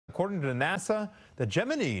according to NASA, the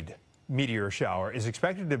Geminid meteor shower is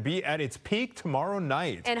expected to be at its peak tomorrow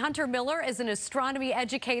night. And Hunter Miller is an astronomy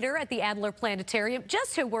educator at the Adler Planetarium,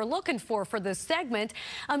 just who we're looking for this segment.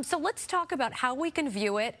 So let's talk about how we can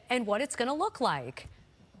view it and what it's going to look like.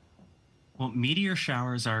 Well, meteor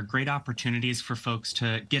showers are great opportunities for folks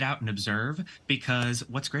to get out and observe, because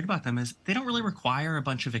what's great about them is they don't really require a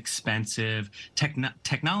bunch of expensive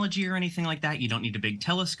technology or anything like that. You don't need a big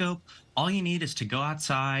telescope. All you need is to go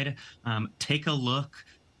outside, take a look.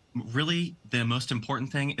 Really, the most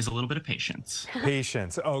important thing is a little bit of patience.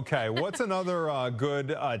 Patience. Okay. What's another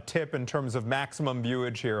good tip in terms of maximum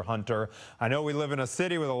viewage here, Hunter? I know we live in a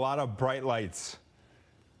city with a lot of bright lights.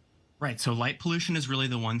 Right. So light pollution is really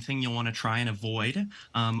the one thing you'll want to try and avoid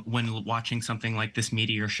when watching something like this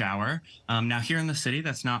meteor shower. Now, here in the city,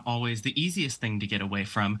 that's not always the easiest thing to get away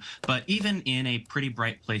from. But even in a pretty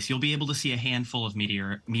bright place, you'll be able to see a handful of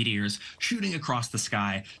meteors shooting across the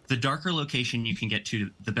sky. The darker location you can get to,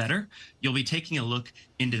 the better. You'll be taking a look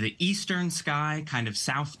into the eastern sky, kind of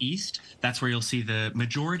southeast. That's where you'll see the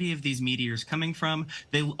majority of these meteors coming from.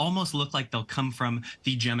 They almost look like they'll come from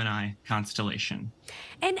the Gemini constellation.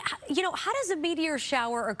 And, you know, how does a meteor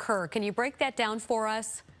shower occur? Can you break that down for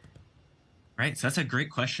us? Right, so that's a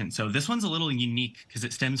great question. So this one's a little unique because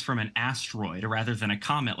it stems from an asteroid rather than a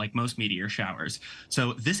comet like most meteor showers.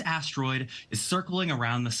 So this asteroid is circling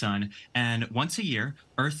around the sun, and once a year,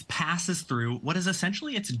 Earth passes through what is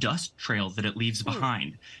essentially its dust trail that it leaves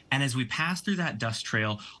behind. And as we pass through that dust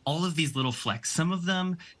trail, all of these little flecks, some of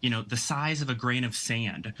them, you know, the size of a grain of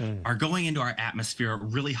sand, are going into our atmosphere at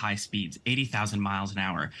really high speeds, 80,000 miles an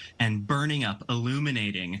hour, and burning up,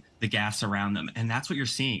 illuminating the gas around them. And that's what you're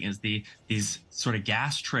seeing is these sort of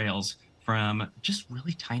gas trails from just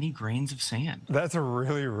really tiny grains of sand. That's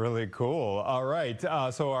really, really cool. All right.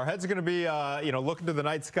 So our heads are going to be, looking to the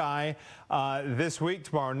night sky this week,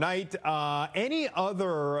 tomorrow night. Any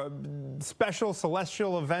other special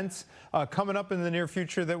celestial events coming up in the near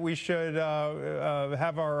future that we should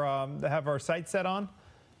have our sights set on?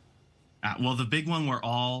 Well, the big one we're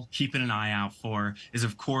all keeping an eye out for is,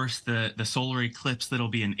 of course, the solar eclipse that'll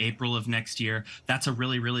be in April of next year. That's a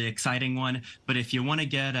really, really exciting one. But if you want to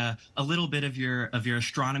get a little bit of your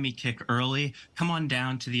astronomy kick early, come on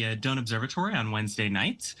down to the Dome Observatory on Wednesday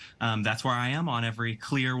nights. That's where I am on every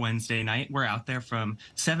clear Wednesday night. We're out there from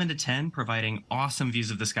 7 to 10, providing awesome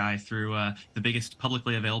views of the sky through the biggest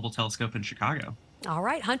publicly available telescope in Chicago. All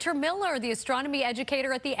right, Hunter Miller, the astronomy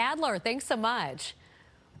educator at the Adler. Thanks so much.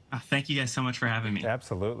 Thank you guys so much for having me.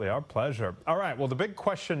 Absolutely. Our pleasure. All right. Well, the big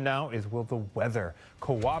question now is, will the weather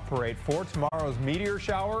cooperate for tomorrow's meteor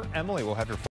shower? Emily will have your